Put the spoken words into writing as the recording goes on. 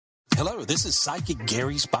Hello, this is Psychic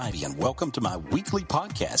Gary Spivey, and welcome to my weekly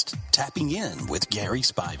podcast, Tapping In with Gary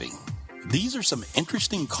Spivey. These are some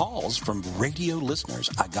interesting calls from radio listeners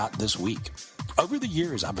I got this week. Over the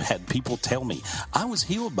years, I've had people tell me, I was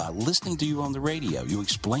healed by listening to you on the radio. You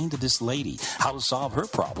explained to this lady how to solve her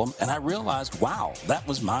problem, and I realized, wow, that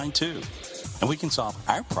was mine too. And we can solve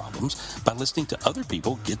our problems by listening to other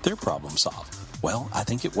people get their problem solved. Well, I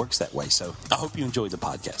think it works that way, so I hope you enjoyed the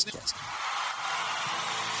podcast.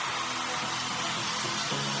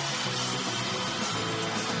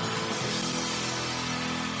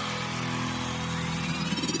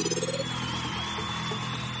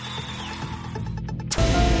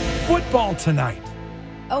 Football tonight.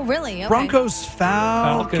 Oh, really? Okay. Broncos,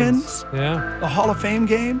 Falcons. Yeah. The Hall of Fame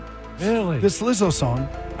game. Really? This Lizzo song.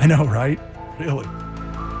 I know, right? Really.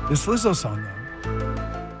 This Lizzo song,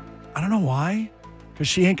 though. I don't know why. Because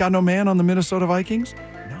she ain't got no man on the Minnesota Vikings.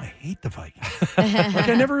 No, I hate the Vikings. Like,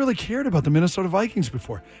 I never really cared about the Minnesota Vikings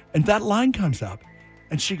before. And that line comes up.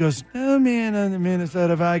 And she goes, no man on the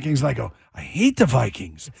Minnesota Vikings. And I go, I hate the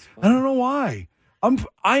Vikings. I don't know why.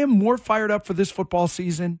 I am more fired up for this football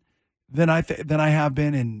season than I have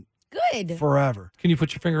been in forever. Can you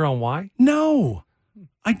put your finger on why? No,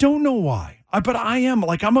 I don't know why. But I am.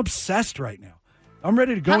 Like, I'm obsessed right now. I'm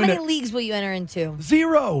ready to go. How many leagues will you enter into?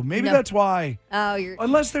 0. Maybe that's why. Oh, you're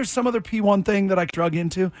unless there's some other P1 thing that I drug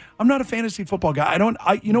into. I'm not a fantasy football guy.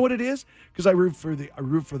 You know what it is? Because I root for the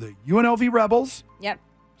UNLV Rebels. Yep.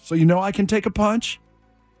 So I can take a punch.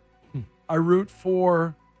 I root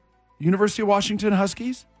for University of Washington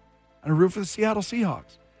Huskies, and I root for the Seattle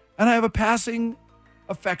Seahawks. And I have a passing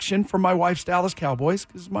affection for my wife's Dallas Cowboys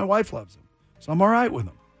because my wife loves them. So I'm all right with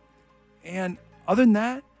them. And other than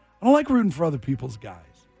that, I don't like rooting for other people's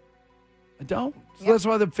guys. I don't. So that's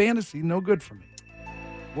why the fantasy, no good for me.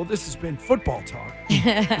 Well, this has been Football Talk.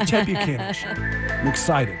 The Chet Buchanan Show. I'm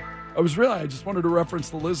excited. I just wanted to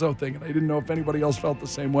reference the Lizzo thing, and I didn't know if anybody else felt the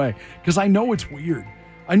same way. Because I know it's weird.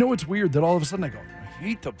 I know it's weird that all of a sudden I go, I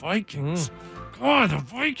hate the Vikings. God, the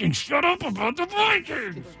Vikings. Shut up about the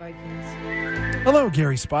Vikings. Hello,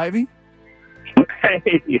 Gary Spivey.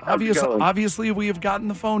 Hey, how's it going? Obviously, we have gotten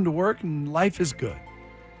the phone to work, and life is good.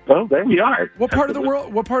 Oh, there we are. What part of the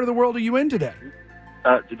world? What part of the world are you in today?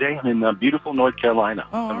 Today I'm in beautiful North Carolina.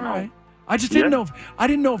 Oh, all right. I just didn't know. I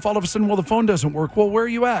didn't know if all of a sudden, the phone doesn't work. Well, where are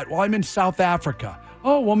you at? Well, I'm in South Africa.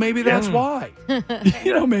 Oh, well, maybe that's why.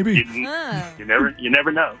 Maybe. You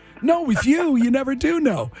never know. No, with you never do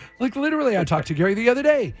know. Like, literally, I talked to Gary the other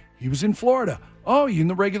day. He was in Florida. Oh, you in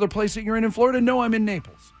the regular place that you're in Florida? No, I'm in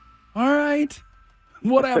Naples. All right.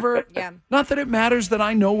 Whatever. Yeah. Not that it matters that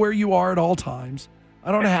I know where you are at all times.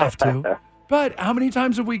 I don't have to. But how many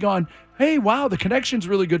times have we gone, hey, wow, the connection's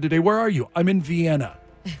really good today. Where are you? I'm in Vienna.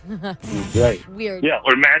 Right. Weird. Yeah,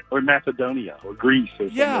 or Macedonia or Greece. Or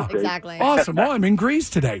Yeah. Exactly. Awesome. Well, I'm in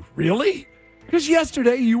Greece today. Really? Because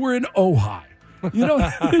yesterday you were in Ojai.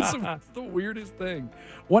 It's the weirdest thing.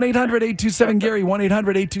 1-800-827-GARY,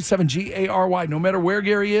 1-800-827-GARY. No matter where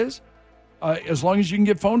Gary is, as long as you can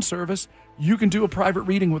get phone service, you can do a private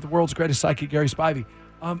reading with the world's greatest psychic, Gary Spivey.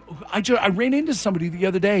 I ran into somebody the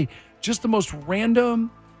other day, just the most random.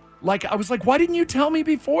 Like, I was like, why didn't you tell me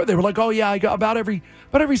before? They were like, oh, yeah, I got about every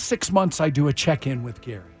 6 months I do a check-in with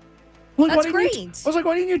Gary. I'm like, That's great. I was like,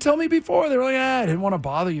 why didn't you tell me before? They were like, I didn't want to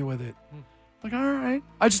bother you with it. Like, all right.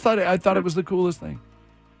 I thought it was the coolest thing.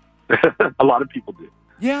 A lot of people do.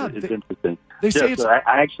 Yeah. It's interesting. They say so I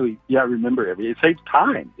actually, I remember it saves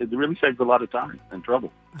time. It really saves a lot of time and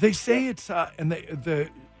trouble. They say it's, and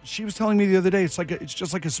she was telling me the other day, it's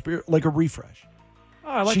just like a spirit, like a refresh. Oh,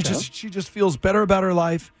 I like that. She just feels better about her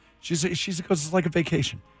life. She goes, it's like a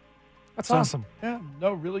vacation. That's awesome. Yeah,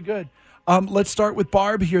 no, really good. Let's start with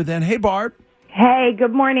Barb here then. Hey, Barb. Hey,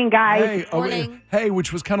 good morning, guys. Hey, Morning. Hey,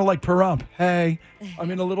 which was kind of like Pahrump. Hey, I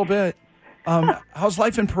mean a little bit. How's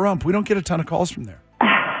life in Pahrump? We don't get a ton of calls from there.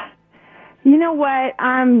 You know what?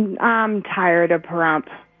 I'm tired of Pahrump.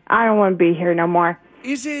 I don't want to be here no more.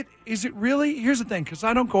 Is it really? Here's the thing, because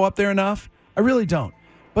I don't go up there enough. I really don't.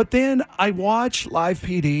 But then I watch Live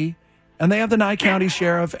PD, and they have the Nye County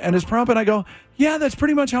Sheriff and his Pahrump, and I go, yeah, that's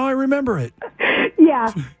pretty much how I remember it.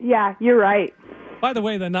 Yeah, you're right. By the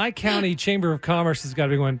way, the Nye County Chamber of Commerce has got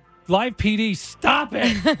to be going, Live PD, stop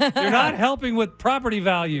it. You're not helping with property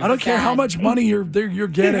values. I don't care how much money you're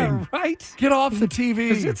getting. Yeah, right? Get off the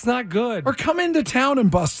TV. It's not good. Or come into town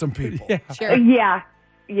and bust some people. Yeah. Sure.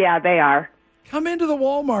 Yeah, they are. Come into the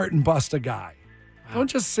Walmart and bust a guy. Don't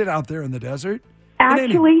just sit out there in the desert.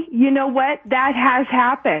 Actually, you know what? That has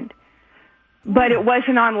happened. but it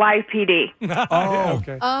wasn't on live PD. Oh,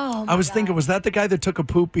 Okay. Oh, my I was God. thinking, was that the guy that took a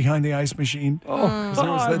poop behind the ice machine? Oh,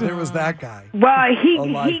 'Cause there was that guy. Well, live he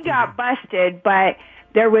PD. got busted, but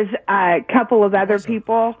there was a couple of other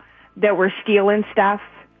people that were stealing stuff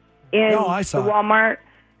in No, I saw the it. Walmart.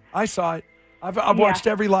 I saw it. I've Yeah. watched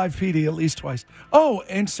every live PD at least twice. Oh,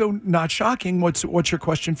 and so not shocking. What's your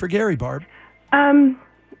question for Gary, Barb?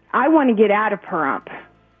 I want to get out of Pahrump,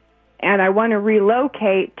 and I want to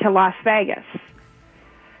relocate to Las Vegas.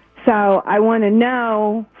 So I want to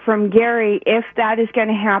know from Gary if that is going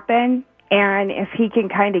to happen, and if he can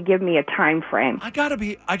kind of give me a time frame. I gotta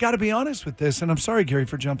be honest with this, and I'm sorry, Gary,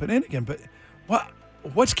 for jumping in again. But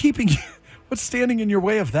what's keeping you? What's standing in your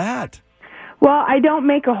way of that? Well, I don't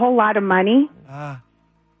make a whole lot of money, Yeah,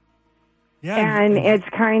 and it's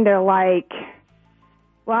kind of like,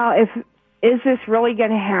 well, is this really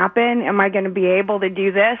going to happen? Am I going to be able to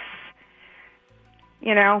do this?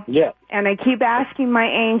 You know? Yeah. And I keep asking my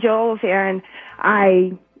angels, and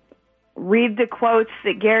I read the quotes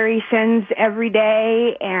that Gary sends every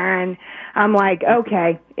day, and I'm like,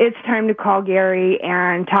 okay, it's time to call Gary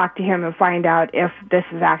and talk to him and find out if this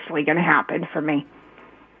is actually going to happen for me.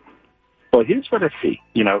 Well, here's what I see.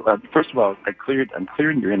 First of all, I'm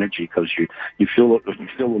clearing your energy because you feel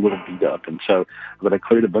a little beat up, and so, but I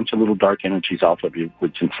cleared a bunch of little dark energies off of you,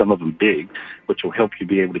 and some of them big, which will help you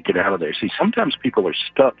be able to get out of there. See, sometimes people are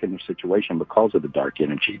stuck in a situation because of the dark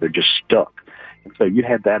energy. They're just stuck, and so you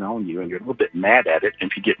have that on you, and you're a little bit mad at it. And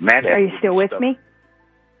if you get mad at it, Are you still with me?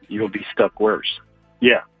 You'll be stuck worse.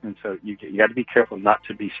 Yeah, and so you got to be careful not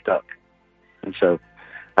to be stuck. And so,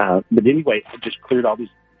 but anyway, I just cleared all this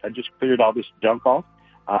junk off.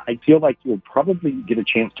 I feel like you'll probably get a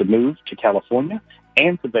chance to move to California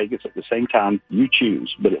and to Vegas at the same time. You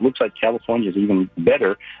choose, but it looks like California is even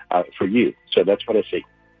better for you. So that's what I see.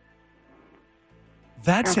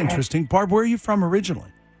 That's interesting. Barb, where are you from originally?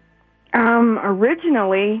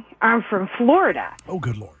 Originally, I'm from Florida, Oh,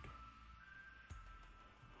 good Lord.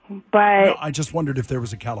 but No, I just wondered if there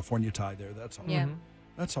was a California tie there. That's all. Yeah.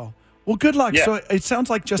 That's all. Well, good luck. Yeah. So it sounds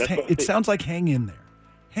like That's what I it see. sounds like hang in there.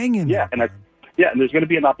 Hang in Yeah, there. and there's going to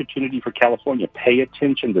be an opportunity for California. Pay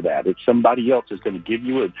attention to that. If somebody else is going to give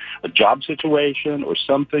you a job situation or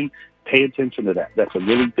something, pay attention to that. That's a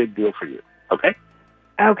really big deal for you. Okay?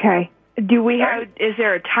 okay. Do we have? Is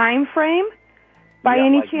there a time frame by Yeah,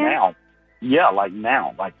 any like chance? Now. Yeah, like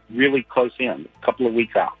now, like really close in, a couple of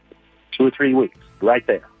weeks out, 2 or 3 weeks, right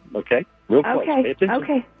there. Okay? Real close. Pay Okay. attention.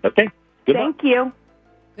 Okay. Okay? Good luck. Thank you.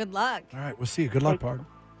 Good luck. All right, we'll see you. Good luck, Barb.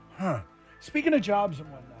 Huh. Speaking of jobs and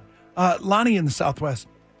whatnot, Lonnie in the Southwest.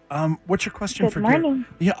 What's your question Good for morning.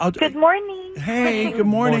 Gary? Yeah. Good morning. Hey, good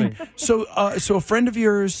morning. Morning. So a friend of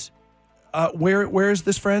yours, where is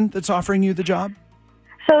this friend that's offering you the job?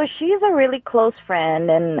 So she's a really close friend,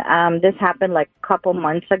 and this happened like a couple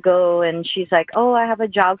months ago, and she's like, oh, I have a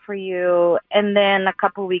job for you. And then a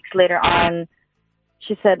couple weeks later on,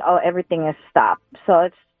 she said, oh, everything is stopped. So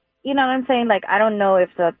it's, you know what I'm saying? Like, I don't know if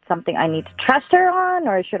that's something I need to trust her on,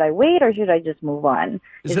 or should I wait, or should I just move on?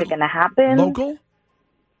 Is it going to happen? Local?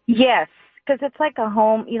 Yes, because it's like a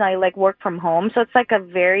home, like work from home. So it's like a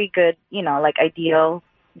very good, like ideal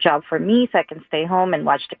job for me, so I can stay home and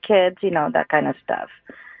watch the kids, that kind of stuff.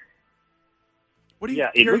 What do you,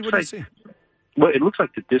 Yeah, it Gary, looks what do you like- see? Well, it looks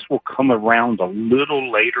like that this will come around a little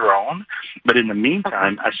later on, but in the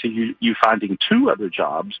meantime, I see you finding 2 other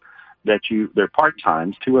jobs that they're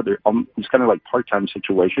part-times, 2 other, it's kind of like part-time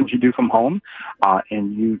situations you do from home,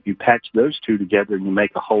 and you patch those 2 together and you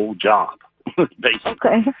make a whole job, basically.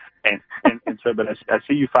 Okay. And so, but I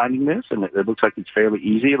see you finding this, and it looks like it's fairly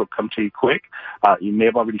easy. It'll come to you quick. You may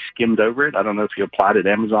have already skimmed over it. I don't know if you applied at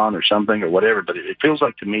Amazon or something or whatever, but it feels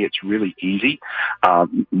like to me it's really easy.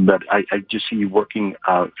 But I just see you working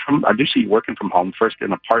I do see you working from home first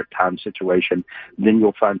in a part-time situation. Then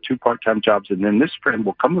you'll find 2 part-time jobs, and then this friend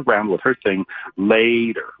will come around with her thing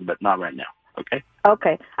later, but not right now. Okay.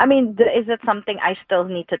 Okay. I mean, is it something I still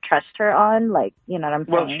need to trust her on? Like, you know what I'm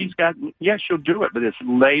Well, saying? she'll do it, but it's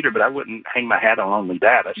later. But I wouldn't hang my hat on only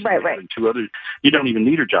that. I see Right, her having 2 others. You don't even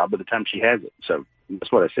need her job by the time she has it. So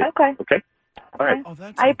that's what I see. Okay. Okay. All right. Oh,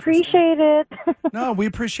 that's I interesting. appreciate it. No, we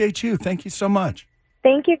appreciate you. Thank you so much.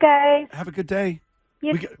 Thank you, guys. Have a good day.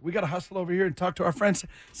 You We got to hustle over here and talk to our friends.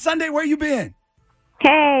 Sunday, where you been?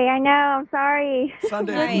 Hey, I know. I'm sorry.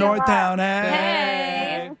 Sunday Hey. from Northtown.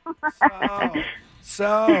 Hey. Hey.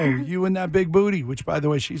 So you and that big booty, which by the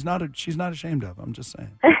way, she's not ashamed of. I'm just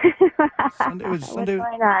saying. Sunday What's going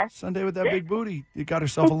on? Sunday with that big booty. You got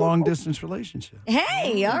herself a long distance relationship.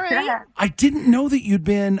 Hey, all right. I didn't know that you'd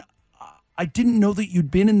been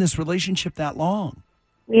in this relationship that long.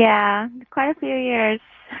 Yeah, quite a few years.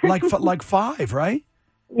 like 5, right?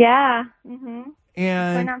 Yeah. Mhm.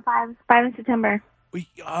 And Going on 5 in September.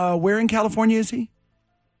 where in California is he?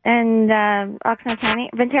 And Oxnard County,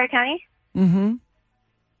 Ventura County. Mm-hmm.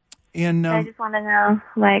 And I just want to know,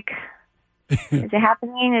 like, is it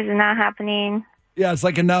happening? Is it not happening? yeah, it's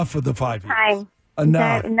like enough for the 5 years. Time.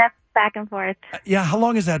 Enough. Enough back and forth. Yeah, how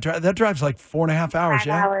long is that drive? That drive's like 4.5 hours, 5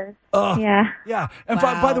 yeah? hours. Ugh. Yeah. Yeah. And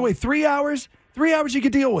Wow. by the way, 3 hours you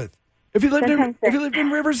could deal with. If you lived in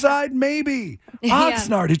Riverside, maybe. Yeah.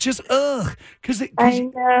 Oxnard, it's just because I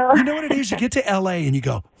know. you know what it is. You get to L.A. and you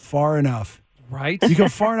go far enough. Right? You go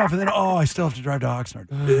far enough, and then I still have to drive to Oxnard.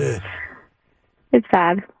 Ugh. It's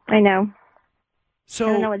bad. I know. So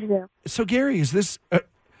I don't know what to do. So Gary, is she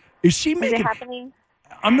Is it making? happening?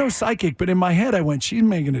 I'm no psychic, but in my head, I went, she's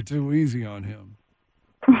making it too easy on him.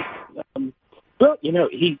 Well,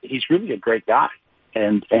 he's really a great guy,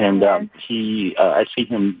 and I see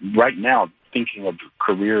him right now thinking of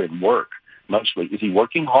career and work mostly. Is he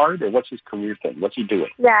working hard, or what's his career thing? What's he doing?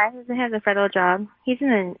 Yeah, he has a federal job. He's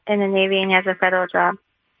in the Navy and he has a federal job.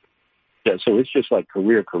 Yeah, so it's just like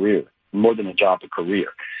career, more than a job, a career,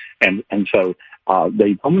 and so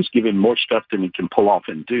they almost give him more stuff than he can pull off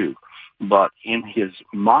and do. But in his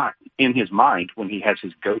mind, when he has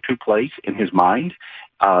his go-to place in his mind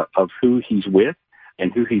of who he's with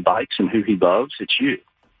and who he likes and who he loves, it's you.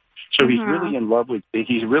 So he's really in love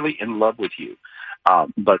with you.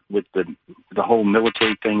 But with the whole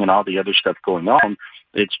military thing and all the other stuff going on,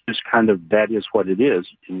 it's just kind of that is what it is.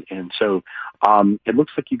 And so it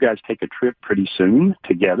looks like you guys take a trip pretty soon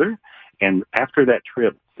together. And after that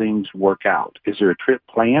trip, things work out. Is there a trip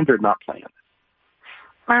planned or not planned?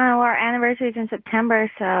 Our anniversary's in September,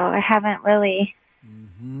 so I haven't really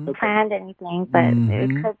planned anything, but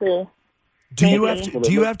it could be. Do you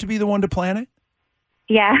Maybe. have to be the one to plan it?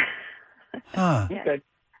 Yeah. Huh. Okay.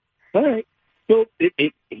 All right. Well,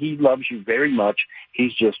 he loves you very much.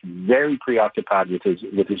 He's just very preoccupied with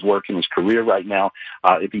his work and his career right now.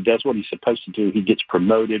 If he does what he's supposed to do, he gets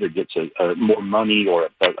promoted or gets a more money or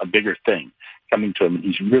a bigger thing coming to him. And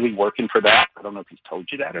he's really working for that. I don't know if he's told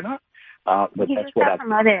you that or not, but He that's just what got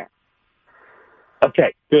promoted.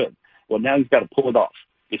 Okay, good. Well, now he's got to pull it off.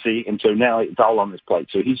 You see, and so now it's all on his plate.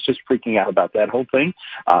 So he's just freaking out about that whole thing.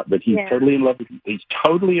 But he's totally in love with you. He's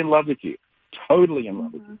totally in love with you. Totally in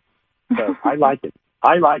love with you. So I like it.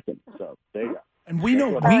 So there you go. And we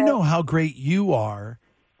know how great you are.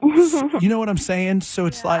 So, you know what I'm saying? So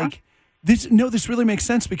it's like this. No, this really makes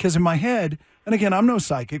sense because in my head, and again, I'm no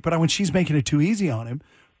psychic, but when she's making it too easy on him,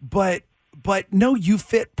 but no, you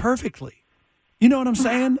fit perfectly. You know what I'm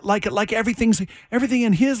saying? Like everything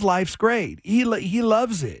in his life's great. He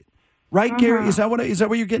loves it, right, Gary? Is that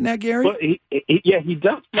what you're getting at, Gary? Well, he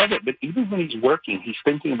does love it, but even when he's working, he's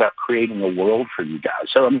thinking about creating a world for you guys.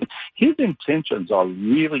 So, I mean, his intentions are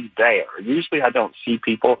really there. Usually I don't see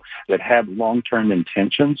people that have long-term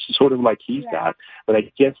intentions, sort of like he's got, but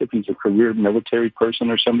I guess if he's a career military person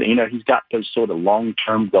or something, he's got those sort of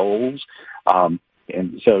long-term goals. And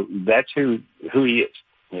so that's who he is.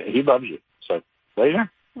 He loves you. So, later.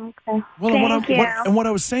 Okay. Well, Thank you. what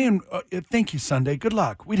I was saying, thank you, Sunday. Good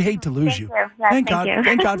luck. We'd hate to lose you. Yeah, Thank thank God. you.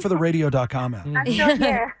 Thank God for the radio.com app. I'm still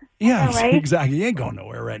here. Yeah, All right. exactly. You ain't going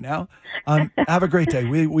nowhere right now. Have a great day.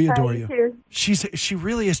 We adore you. too. She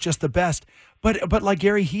really is just the best. But like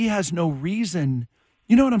Gary, he has no reason.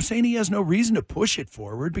 You know what I'm saying? He has no reason to push it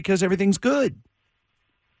forward because everything's good.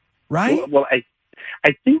 Right? Well, I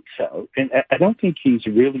think so, and I don't think he's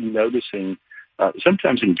really noticing.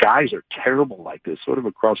 Sometimes, and guys are terrible like this, sort of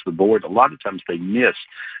across the board. A lot of times they miss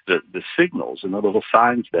the signals and the little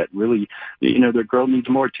signs that really, their girl needs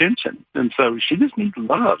more attention. And so she just needs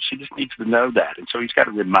love. She just needs to know that. And so he's got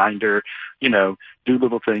to remind her, do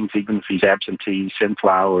little things, even if he's absentee, send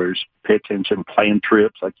flowers, pay attention, plan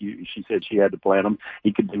trips. Like she said she had to plan them.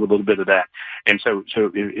 He could do a little bit of that. And so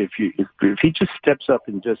if he just steps up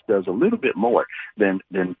and just does a little bit more, then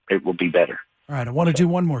it will be better. All right, I want to do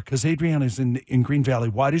one more because Adriana's in Green Valley.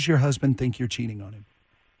 Why does your husband think you're cheating on him?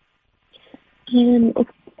 It's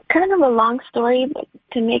kind of a long story, but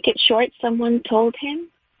to make it short, someone told him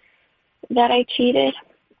that I cheated.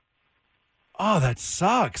 Oh, that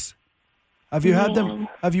sucks. Have you had them?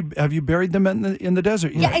 Have you buried them in the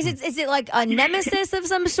desert? Yeah, is it like a nemesis of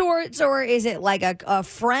some sorts, or is it like a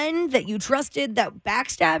friend that you trusted that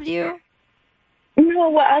backstabbed you? No,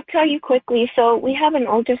 well, I'll tell you quickly. So we have an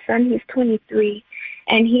older son. He's 23,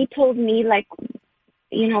 and he told me,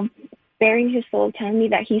 bearing his soul, telling me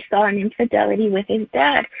that he saw an infidelity with his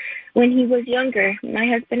dad when he was younger. My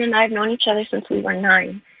husband and I have known each other since we were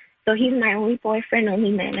 9. So he's my only boyfriend,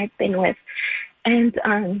 only man I've been with. And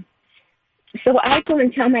So I go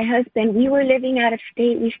and tell my husband we were living out of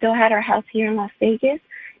state. We still had our house here in Las Vegas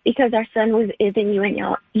because our son is in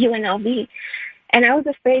UNLV. And I was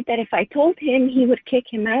afraid that if I told him, he would kick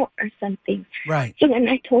him out or something. Right. So then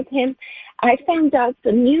I told him, I found out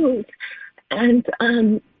the news, and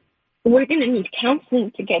we're going to need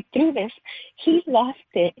counseling to get through this. He lost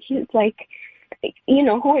it. He's like,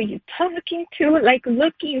 who are you talking to? Like,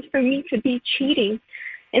 looking for me to be cheating.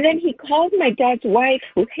 And then he called my dad's wife,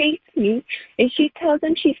 who hates me, and she tells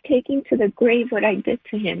him she's taking to the grave what I did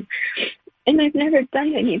to him. And I've never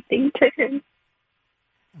done anything to him.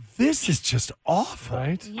 This is just awful.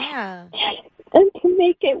 Right? Yeah. And to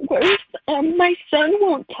make it worse, my son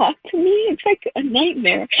won't talk to me. It's like a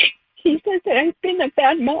nightmare. He says that I've been a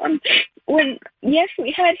bad mom. When, yes,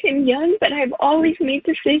 we had him young, but I've always made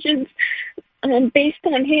decisions based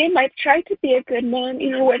on him. I've tried to be a good mom,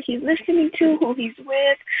 what he's listening to, who he's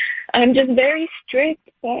with. I'm just very strict,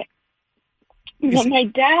 but my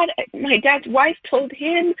dad's wife told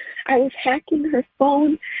him I was hacking her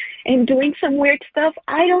phone and doing some weird stuff.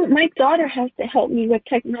 My daughter has to help me with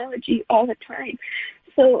technology all the time.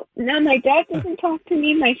 So now my dad doesn't talk to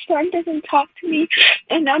me, my son doesn't talk to me,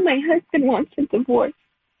 and now my husband wants a divorce.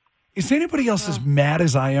 Is anybody else as mad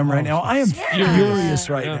as I am right now? I am furious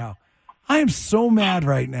right now. I am so mad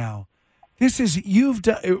right now. This is, you've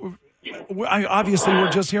done, obviously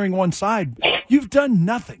we're just hearing one side. You've done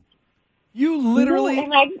nothing. You literally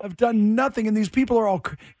have done nothing, and these people are all,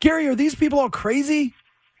 Gary, are these people all crazy?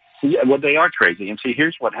 Yeah, well, they are crazy. And see,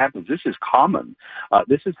 here's what happens. This is common.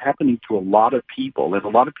 This is happening to a lot of people, and a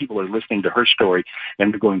lot of people are listening to her story,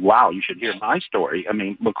 and they're going, wow, you should hear my story. I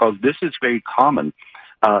mean, because this is very common.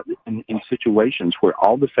 In situations where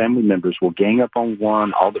all the family members will gang up on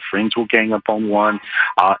one, all the friends will gang up on one,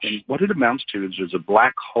 and what it amounts to is there's a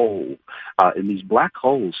black hole, and these black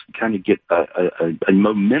holes kind of get a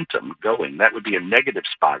momentum going. That would be a negative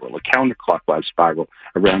spiral, a counterclockwise spiral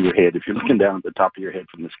around your head if you're looking down at the top of your head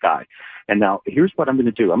from the sky. And now here's what I'm going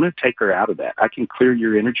to do. I'm going to take her out of that. I can clear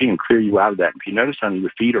your energy and clear you out of that. If you notice, honey,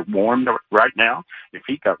 your feet are warm right now. Your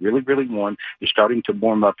feet got really, really warm. You're starting to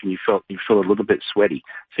warm up, and you feel a little bit sweaty.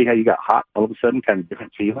 See how you got hot all of a sudden, kind of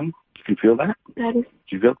different feeling? You can feel that? That is,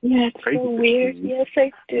 do you feel it's crazy? So weird. Yes,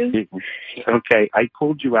 I do. Okay, I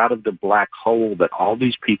pulled you out of the black hole that all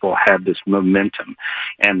these people have this momentum.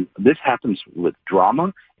 And this happens with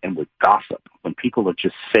drama and with gossip, when people are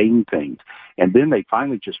just saying things, and then they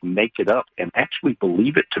finally just make it up and actually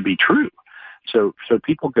believe it to be true. So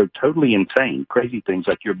people go totally insane, crazy things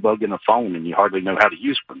like you're bugging a phone and you hardly know how to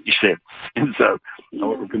use one, you said. And so,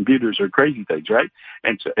 or computers are crazy things, right?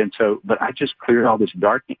 And so, but I just cleared all this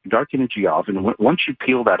dark energy off. And once you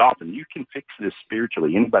peel that off, and you can fix this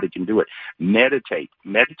spiritually, anybody can do it. Meditate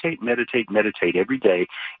every day,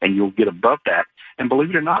 and you'll get above that. And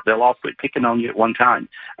believe it or not, they'll all quit picking on you at one time.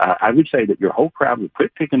 I would say that your whole crowd will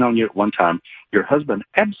quit picking on you at one time. Your husband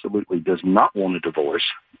absolutely does not want a divorce.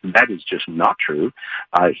 That is just not true.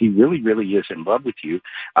 He really, really is in love with you.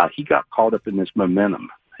 He got caught up in this momentum.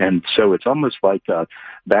 And so it's almost like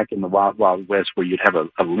back in the Wild, Wild West where you'd have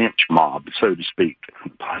a lynch mob, so to speak.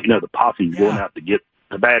 The posse going out to get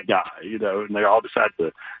the bad guy, and they all decide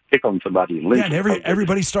to pick on somebody and lynch. Yeah, and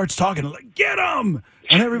everybody starts talking, like, get him!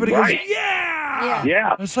 And everybody goes, yeah!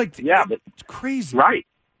 Yeah. It's like, but it's crazy. Right.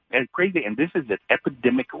 And crazy, and this is at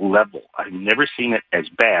epidemic level. I've never seen it as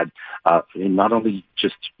bad, not only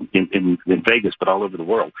just in Vegas, but all over the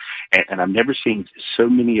world. And I've never seen so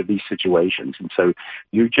many of these situations. And so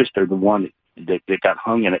you just are the one that got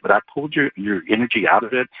hung in it. But I pulled your energy out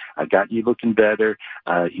of it. I got you looking better.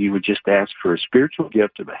 You would just ask for a spiritual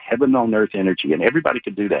gift of a heaven on earth energy. And everybody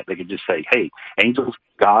could do that. They could just say, hey, angels,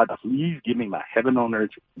 God, please give me my heaven on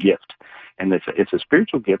earth gift. And it's a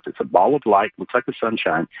spiritual gift. It's a ball of light. Looks like the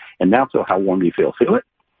sunshine. And now feel how warm you feel. Feel it?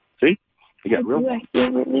 See? You got real warm. I feel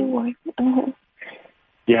really warm.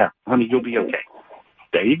 Yeah, honey, you'll be okay.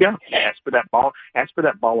 There you go. Ask for that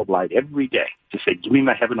ball of light every day. Just say, give me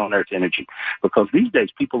my heaven on earth energy. Because these days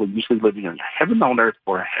people are usually living in heaven on earth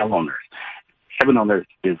or a hell on earth. Heaven on earth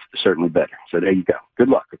is certainly better. So there you go. Good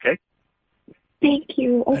luck, okay? Thank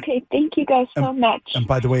you. Okay, thank you guys so much. And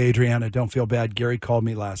by the way, Adriana, don't feel bad. Gary called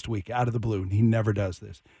me last week out of the blue, and he never does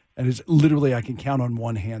this. And it's literally, I can count on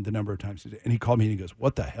one hand the number of times. And he called me and he goes,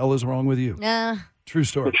 what the hell is wrong with you? True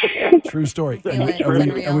story. True story.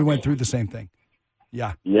 And we went through the same thing.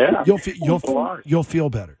 Yeah. Yeah. You'll feel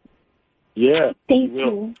better. Yeah. Thank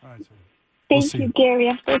you. All right, Thank you, Gary.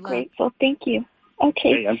 I'm so grateful. Thank you.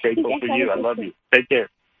 Okay. Hey, I'm grateful for you. I love you. Take care.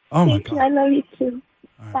 Oh my Thank God. you. I love you too.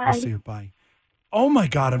 All right, Bye. we'll see you. Bye. Oh my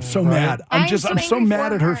God, I'm so mad. I'm so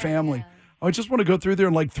mad at her family. I just want to go through there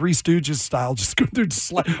and like Three Stooges style, just go through,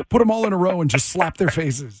 put them all in a row and just slap their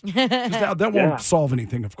faces. That won't solve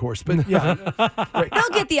anything, of course, but yeah. Great. They'll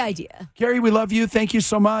get the idea. Gary, we love you. Thank you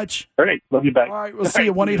so much. All right. Love you back. All right. We'll see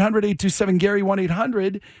you. 1-800-827-GARY,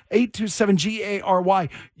 1-800-827-GARY.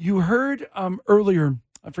 You heard earlier,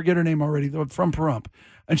 I forget her name already, from Pahrump.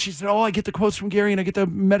 And she said, I get the quotes from Gary and I get the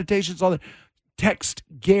meditations, all that. Text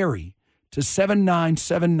Gary to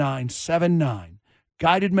 797979.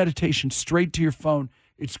 Guided meditation straight to your phone.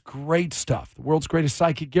 It's great stuff. The world's greatest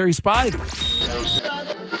psychic, Gary Spivey.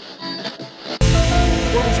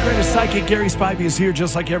 World's greatest psychic, Gary Spivey, is here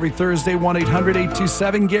just like every Thursday.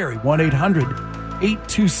 1-800-827-GARY.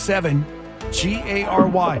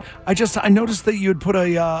 1-800-827-GARY. I noticed that you had put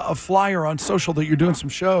a flyer on social that you're doing some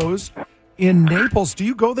shows in Naples. Do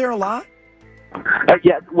you go there a lot?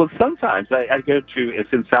 Yeah, well, sometimes I go to,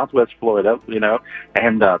 it's in Southwest Florida,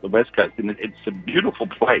 and the West Coast, and it's a beautiful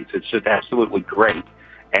place. It's just absolutely great.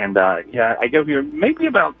 And, I go here maybe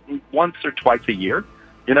about once or twice a year,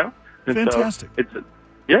 And fantastic. So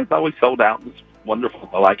it's always sold out. It's wonderful.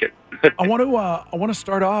 I like it. I want to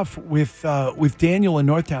start off with Daniel in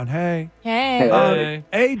Northtown. Hey.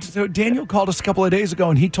 So Daniel called us a couple of days ago,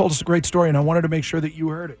 and he told us a great story, and I wanted to make sure that you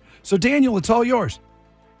heard it. So, Daniel, it's all yours.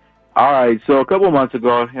 All right, so a couple of months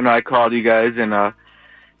ago, I called you guys, and I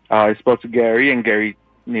spoke to Gary, and Gary,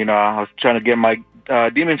 I was trying to get my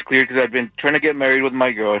demons cleared because I've been trying to get married with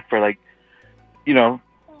my girl for, a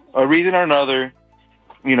reason or another.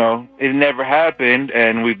 It never happened,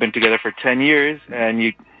 and we've been together for 10 years, and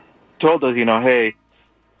you told us, hey,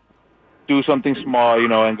 do something small,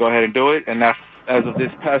 and go ahead and do it, and as of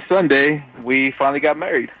this past Sunday, we finally got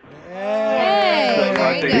married.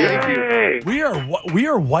 We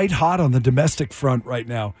are white hot on the domestic front right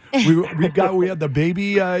now. We had the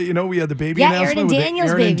baby, we had the baby announcement with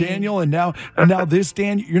Aaron and Daniel, and now this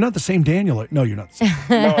Daniel. You're not the same Daniel. No, you're not the same.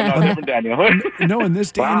 No, different Daniel. No, and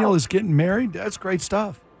this Daniel is getting married. That's great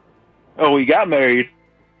stuff. Oh, we got married.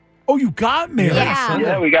 Oh, you got married?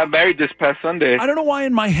 Yeah, we got married this past Sunday. I don't know why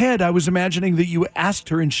in my head I was imagining that you asked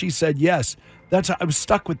her and she said yes. I was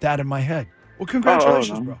stuck with that in my head. Well,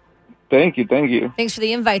 congratulations, bro. Thank you. Thanks for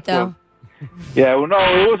the invite, though. It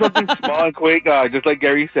was something small and quick. Just like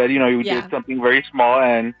Gary said, we did something very small,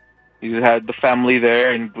 and you had the family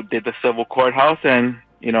there, and we did the civil courthouse, and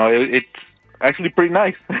it's actually pretty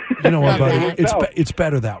nice. You know what, buddy? It's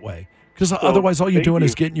better that way, because otherwise all you're doing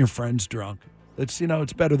is getting your friends drunk. It's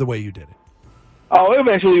better the way you did it. Oh,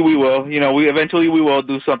 eventually we will. We will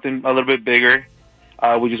do something a little bit bigger.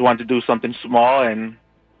 We just want to do something small, and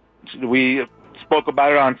we spoke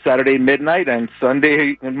about it on Saturday midnight, and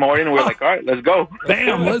Sunday morning we're like, all right, let's go.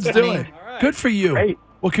 Bam, let's do it. Right. Good for you. Great.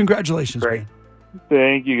 Well, congratulations, man.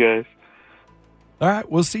 Thank you, guys. All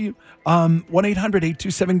right, we'll see you.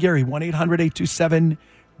 1-800-827-GARY,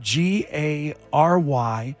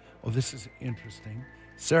 1-800-827-GARY. Oh, this is interesting.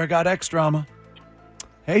 Sarah got X drama.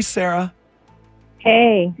 Hey, Sarah.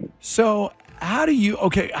 Hey. So how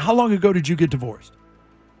long ago did you get divorced?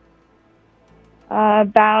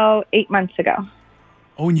 About 8 months ago.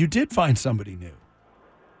 Oh, and you did find somebody new.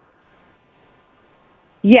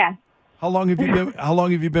 Yes. How long have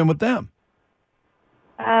you been with them?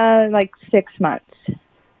 Like 6 months.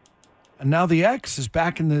 And now the ex is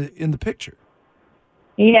back in the picture.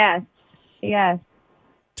 Yes.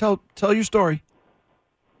 Tell your story.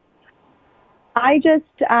 I just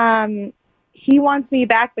he wants me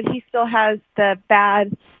back, but he still has the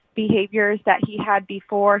bad behaviors that he had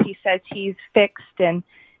before. He says he's fixed and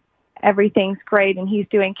everything's great, and he's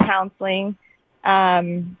doing counseling.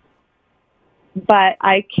 But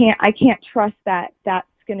I can't trust that that's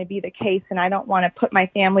going to be the case, and I don't want to put my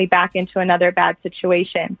family back into another bad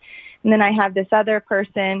situation. And then I have this other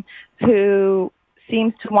person who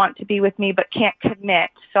seems to want to be with me but can't commit.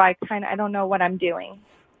 So I don't know what I'm doing.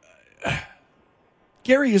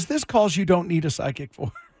 Gary, is this calls you don't need a psychic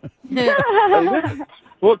for?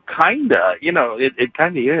 Well, kinda. It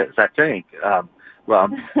kind of is, I think. As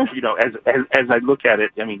I look at it,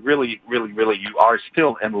 I mean, really, really, really, you are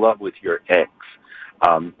still in love with your ex.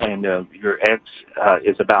 And your ex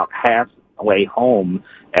is about halfway home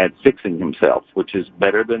at fixing himself, which is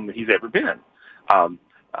better than he's ever been.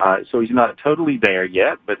 So he's not totally there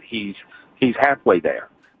yet, but he's halfway there.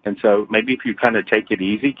 And so maybe if you kind of take it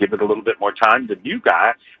easy, give it a little bit more time, the new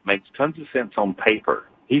guy makes tons of sense on paper.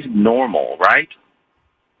 He's normal, right?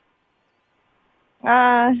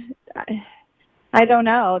 I don't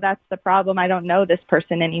know. That's the problem. I don't know this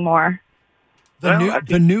person anymore.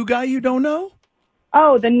 The new guy you don't know?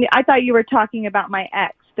 Oh, I thought you were talking about my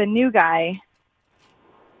ex. The new guy.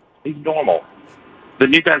 He's normal. The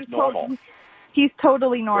new guy's normal. he's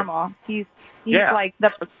totally normal. He's Yeah. like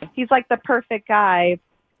the perfect guy.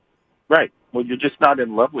 Right. Well, you're just not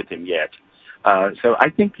in love with him yet. So I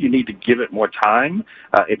think you need to give it more time.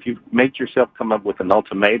 If you made yourself come up with an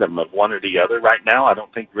ultimatum of one or the other right now, I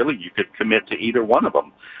don't think really you could commit to either one of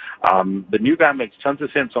them. The new guy makes tons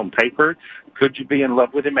of sense on paper. Could you be in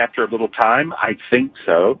love with him after a little time? I think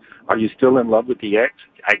so. Are you still in love with the ex?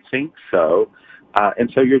 I think so.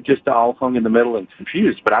 And so you're just all hung in the middle and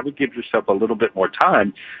confused. But I would give yourself a little bit more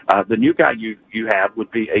time. The new guy you have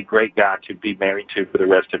would be a great guy to be married to for the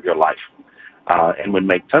rest of your life. And would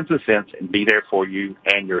make tons of sense and be there for you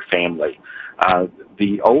and your family.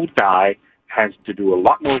 The old guy has to do a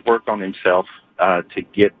lot more work on himself to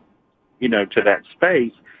get, to that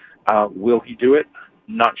space. Will he do it?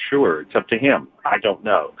 Not sure. It's up to him. I don't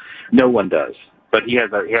know. No one does. But he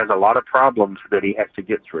has a lot of problems that he has to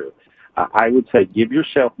get through. I would say give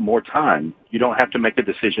yourself more time. You don't have to make a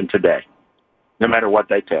decision today, no matter what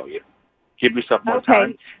they tell you. Give yourself more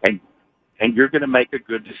time, and you're going to make a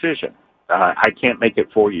good decision. I can't make it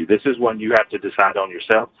for you. This is one you have to decide on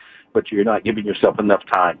yourself, but you're not giving yourself enough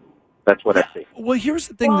time. That's what I see. Well, here's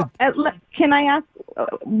the thing. Can I ask?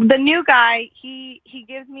 The new guy, he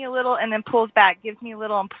gives me a little and then pulls back. Gives me a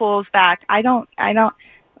little and pulls back. I don't.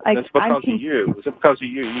 That's because of you. It's because of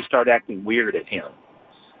you. You start acting weird at him.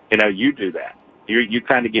 You do that. You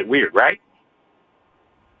kind of get weird, right?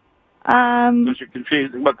 Because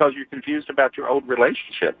you're confused about your old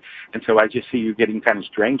relationship, and so I just see you getting kind of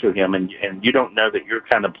strange with him, and you don't know that you're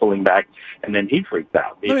kind of pulling back, and then he freaked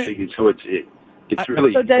out. So it's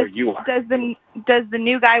really where you are. Does the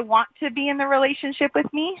new guy want to be in the relationship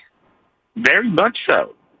with me? Very much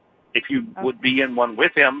so. If you would be in one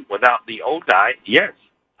with him without the old guy, yes,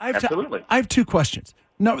 absolutely. I have two questions.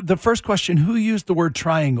 No, the first question: who used the word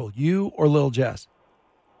triangle? You or Lil Jess?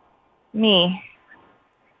 Me.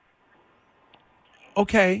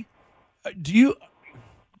 Okay.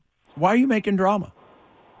 Why are you making drama?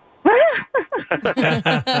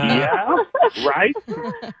 Yeah, right?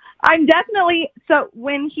 I'm definitely, so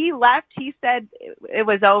when he left, he said it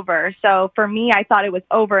was over. So for me, I thought it was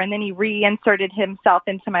over. And then he reinserted himself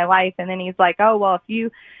into my life. And then he's like, oh, well,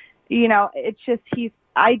 if it's just,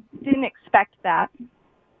 I didn't expect that.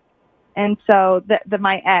 And so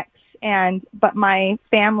my ex, but my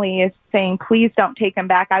family is saying, please don't take him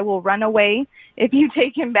back. I will run away if you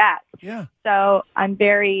take him back. Yeah. So I'm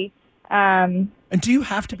very. And do you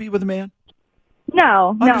have to be with a man?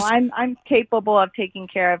 No. I'm capable of taking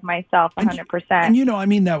care of myself 100%. And I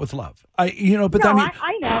mean that with love. I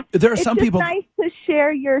know. There are some people. It's nice to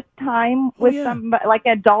share your time with somebody, like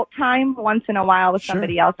adult time, once in a while with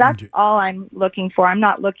somebody else. That's all I'm looking for. I'm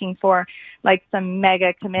not looking for like some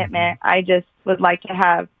mega commitment. I just would like to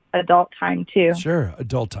have adult time too. Sure,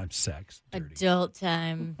 adult time, sex. Adult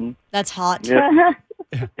time. That's hot. Yeah.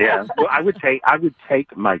 Yeah. Well, I would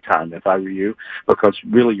take my time if I were you, because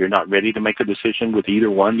really you're not ready to make a decision with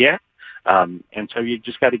either one yet, and so you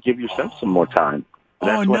just got to give yourself some more time.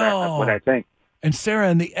 That's what I think. And Sarah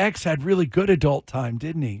and the ex had really good adult time,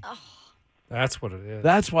 didn't he? Oh. That's what it is.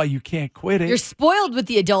 That's why you can't quit it. You're spoiled with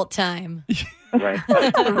the adult time. Right.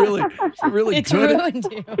 It's good. Ruined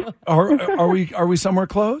you. Are we somewhere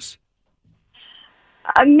close?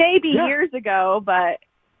 Maybe years ago, but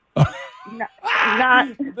not.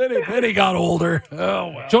 Then he got older. Oh,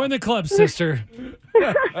 well. Join the club, sister.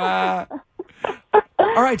 All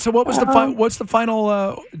right. So what's the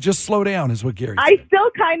final? Just slow down, is what Gary said.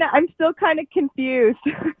 I'm still kind of confused.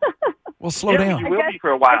 Well, slow down. You will be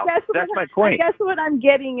for a while. That's my point. I guess what I'm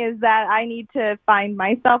getting is that I need to find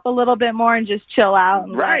myself a little bit more and just chill out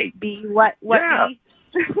and be what me.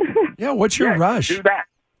 Yeah. What's your rush? Do that.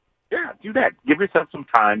 Yeah, do that. Give yourself some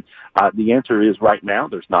time. The answer is right now.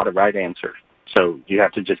 There's not a right answer. So you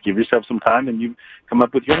have to just give yourself some time and you come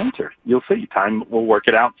up with your answer. You'll see. Time will work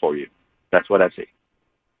it out for you. That's what I see.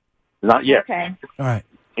 Not yet. Okay. All right.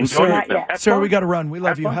 Enjoy yourself. Sarah, we got to run. We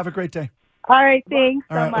love you. Have a great day. All right. Thanks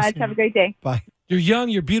All right, so much. Have a great day. Bye. You're young.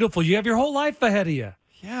 You're beautiful. You have your whole life ahead of you.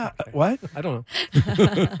 Yeah. What? I don't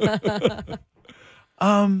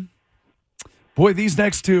know. Boy, these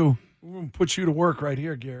next two put you to work right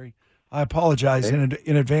here, Gary. I apologize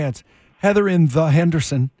in advance. Heather in the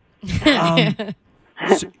Henderson.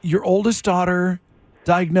 So your oldest daughter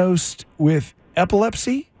diagnosed with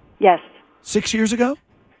epilepsy? Yes. 6 years ago?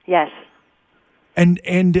 Yes. And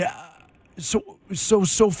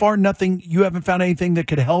so far nothing. You haven't found anything that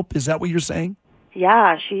could help. Is that what you're saying?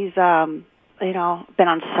 Yeah, she's been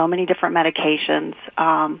on so many different medications.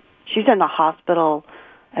 She's in the hospital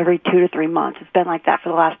every 2 to 3 months. It's been like that for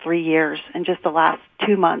the last 3 years, and just the last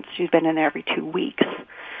 2 months she's been in there every 2 weeks.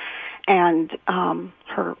 And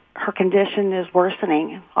her her condition is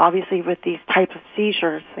worsening. Obviously, with these type of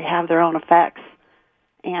seizures, they have their own effects,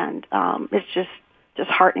 and it's just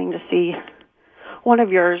disheartening to see one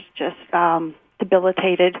of yours just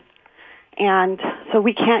debilitated. And so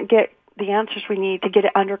we can't get the answers we need to get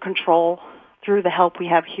it under control through the help we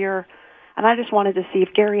have here. And I just wanted to see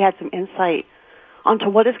if Gary had some insight onto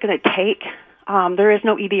what it's going to take. There is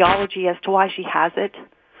no etiology as to why she has it,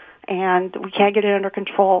 and we can't get it under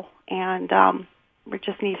control. And we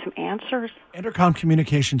just need some answers. Intercom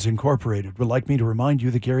Communications Incorporated would like me to remind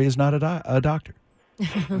you that Gary is not a doctor.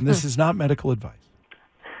 And this is not medical advice.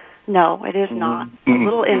 No, it is not. A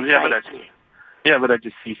little insight. But I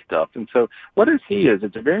just see stuff. And so what I see is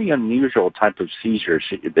it's a very unusual type of seizure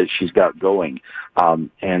that she's got going. And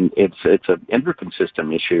it's an endocrine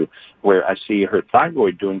system issue where I see her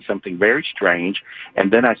thyroid doing something very strange.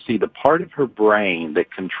 And then I see the part of her brain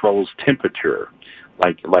that controls temperature,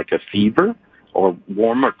 like a fever or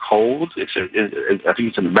warm or cold. I think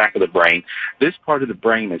it's in the back of the brain. This part of the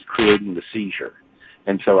brain is creating the seizure.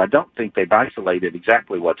 And so I don't think they've isolated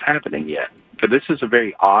exactly what's happening yet. But this is a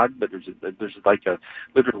very odd, but there's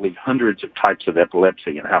literally hundreds of types of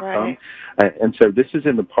epilepsy and how come. And so this is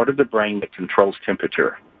in the part of the brain that controls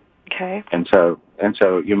temperature. Okay. And so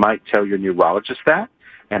you might tell your neurologist that,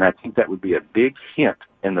 and I think that would be a big hint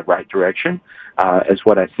in the right direction, is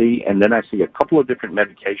what I see. And then I see a couple of different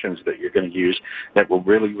medications that you're going to use that will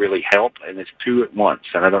really, really help, and it's 2 at once.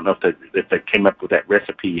 And I don't know if they came up with that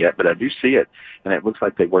recipe yet, but I do see it, and it looks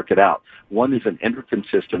like they work it out. One is an endocrine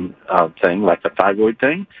system thing, like a thyroid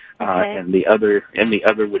thing, and the other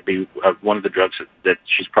would be one of the drugs that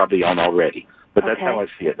she's probably on already. But that's how I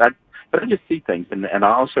see it. But I just see things, and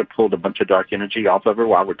I also pulled a bunch of dark energy off of her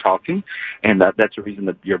while we're talking, and that's the reason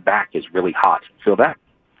that your back is really hot. Feel that?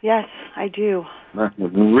 Yes, I do.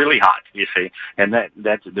 Really hot, you see, and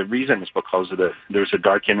that's the reason is because of there's a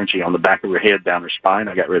dark energy on the back of her head, down her spine.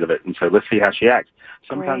 I got rid of it, and so let's see how she acts.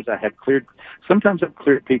 Sometimes I've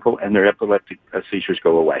cleared people, and their epileptic seizures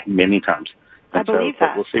go away many times. And I believe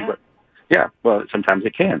that. We'll see well, sometimes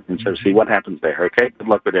it can, and so see what happens there. Okay, good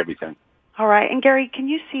luck with everything. All right, and Gary, can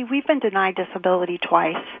you see we've been denied disability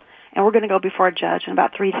twice, and we're going to go before a judge in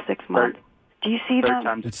about 3 to 6 months. Do you see them? Third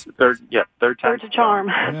time's Third's a charm.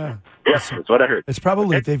 Yeah. Yes, that's what I heard. It's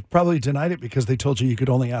probably they've probably denied it because they told you could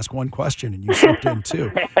only ask one question and you slipped in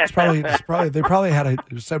 2. They probably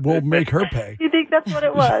said we'll make her pay. You think that's what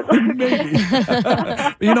it was? Maybe.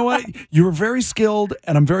 But you know what? You were very skilled,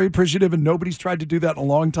 and I'm very appreciative, and nobody's tried to do that in a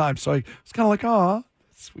long time. So I was kind of like, aw.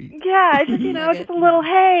 Sweet. Yeah, it's just, just a little,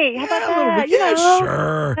 hey, how about that?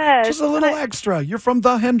 Sure. Yes. Just a little extra. You're from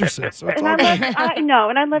the Hendersons, so it's all good. And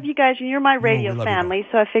I love you guys, and you're my radio family,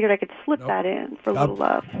 so I figured I could slip that in for a little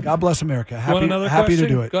love. God bless America. Want another happy question?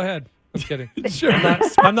 to do it. Go ahead. I'm kidding. Sure.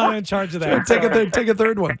 I'm not in charge of that. Sure, take a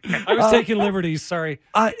third one. I was taking liberties, sorry.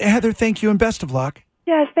 Heather, thank you, and best of luck.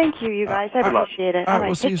 Yes, thank you guys. I appreciate it. All right,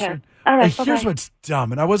 we'll see you soon. All right, here's what's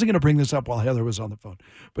dumb, and I wasn't going to bring this up while Heather was on the phone,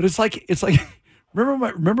 but it's like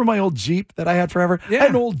remember my old Jeep that I had forever? Yeah. I had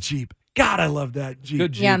an old Jeep. God, I love that Jeep.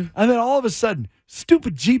 Good Jeep. Yeah. And then all of a sudden,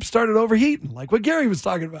 stupid Jeep started overheating, like what Gary was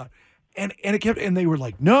talking about. And they were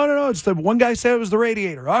like, no, it's the one guy said it was the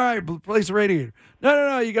radiator. All right, replace the radiator.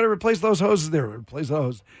 No, you got to replace those hoses there. Replace the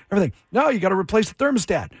hose. Everything. No, you got to replace the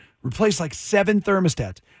thermostat. Replace like 7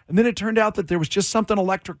 thermostats. And then it turned out that there was just something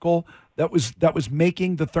electrical that was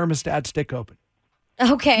making the thermostat stick open.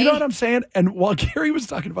 Okay. You know what I'm saying? And while Gary was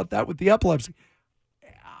talking about that with the epilepsy,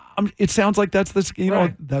 it sounds like that's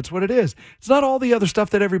that's what it is. It's not all the other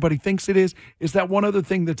stuff that everybody thinks it is. It's that one other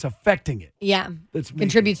thing that's affecting it. Yeah. That's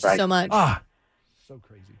contributes to so much. So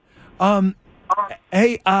crazy.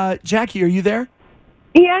 Hey, Jackie, are you there?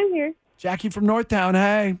 Yeah, I'm here. Jackie from Northtown.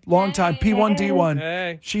 Hey, long time. P1D1.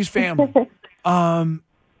 Hey. She's family.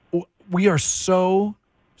 We are so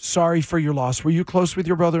sorry for your loss. Were you close with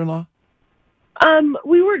your brother-in-law?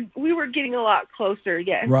 We were getting a lot closer.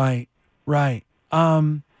 Yes. Right.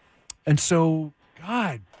 And so,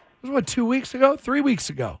 God, it was what, 2 weeks ago? 3 weeks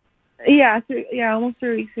ago? Yeah, almost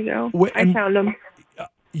 3 weeks ago. I found him.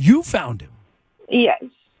 You found him? Yes.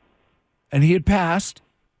 And he had passed?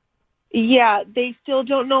 Yeah, they still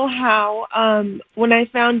don't know how. When I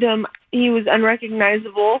found him, he was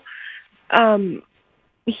unrecognizable.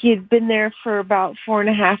 He had been there for about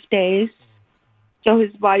 4.5 days, so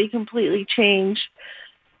his body completely changed.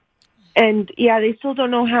 And, yeah, they still don't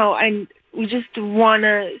know how, and we just want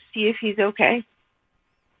to see if he's okay.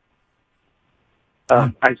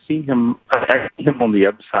 I see him on the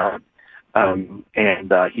other side, and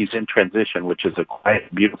he's in transition, which is a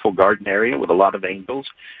quiet, beautiful garden area with a lot of angels.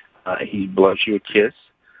 He blows you a kiss,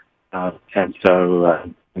 and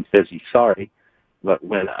so he says he's sorry. but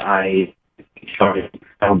when I found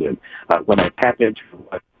him, when I tap into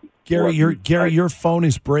what Gary, your phone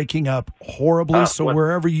is breaking up horribly. So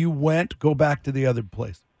wherever you went, go back to the other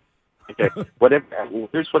place. Okay.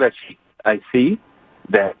 Here's what I see. I see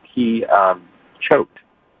that he choked.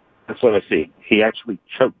 That's what I see. He actually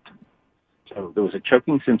choked. So there was a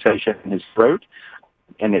choking sensation in his throat,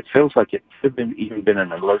 and it feels like it could have even been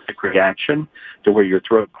an allergic reaction to where your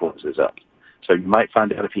throat closes up. So you might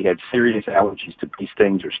find out if he had serious allergies to bee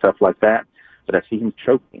stings or stuff like that. But I see him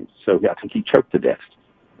choking. So I think he choked to death.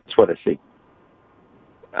 That's what I see.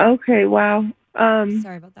 Okay, wow.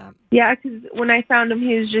 Sorry about that. Yeah, because when I found him,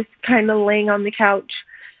 he was just kind of laying on the couch.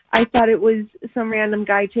 I thought it was some random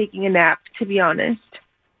guy taking a nap, to be honest.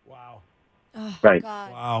 Wow. Oh, right.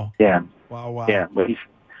 God. Wow. Yeah. Wow. Yeah, but he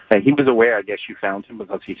was aware, I guess, you found him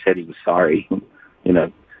because he said he was sorry, And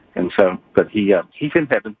so, but he's in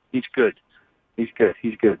heaven. He's good. He's good.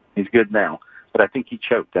 He's good now. But I think he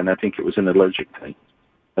choked, and I think it was an allergic thing.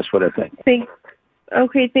 That's what I think. Thank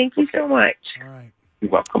you so much. All right.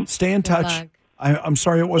 You're welcome. Stay in touch. I'm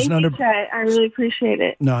sorry it wasn't Thank under. you, Chet. I really appreciate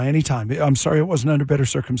it. No, anytime. I'm sorry it wasn't under better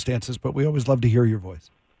circumstances, but we always love to hear your voice.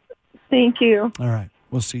 Thank you. All right.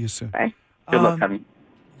 We'll see you soon. Bye. Good luck, honey.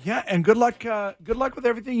 Yeah, and good luck. Good luck with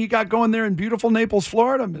everything you got going there in beautiful Naples,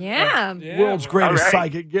 Florida. Yeah. World's greatest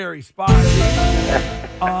psychic, Gary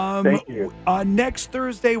Spivey. Thank you. Next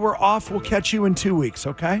Thursday we're off. We'll catch you in 2 weeks.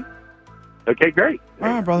 Okay. Okay, great. All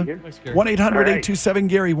right, brother. Thanks, Gary.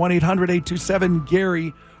 1-800-827-GARY.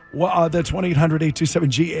 1-800-827-GARY. That's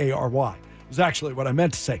 1-800-827-GARY. Is actually what I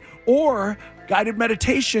meant to say. Or guided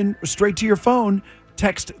meditation straight to your phone.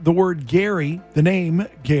 Text the word Gary, the name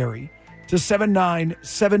Gary, to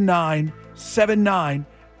 797979,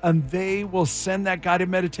 and they will send that guided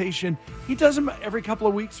meditation. He does them every couple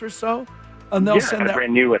of weeks or so, and they'll send that. I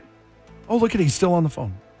renew it. Oh, look at it. He's still on the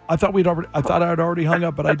phone. I thought I'd already hung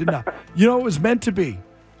up, but I did not. It was meant to be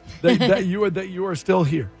that you are still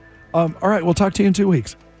here. All right, we'll talk to you in 2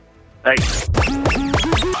 weeks. Thanks.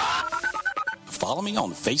 Follow me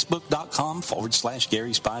on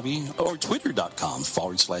Facebook.com/Gary Spivey or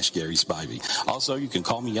Twitter.com/Gary Spivey. Also, you can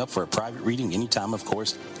call me up for a private reading anytime, of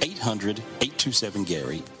course,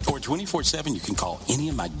 800-827-GARY. Or 24/7, you can call any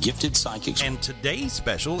of my gifted psychics. And today's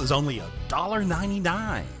special is only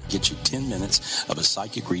 $1.99. Get you 10 minutes of a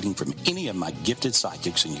psychic reading from any of my gifted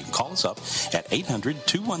psychics, and you can call us up at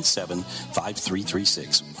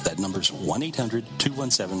 800-217-5336. That number's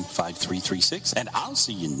 1-800-217-5336, and I'll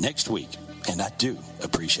see you next week. And I do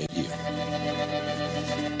appreciate you.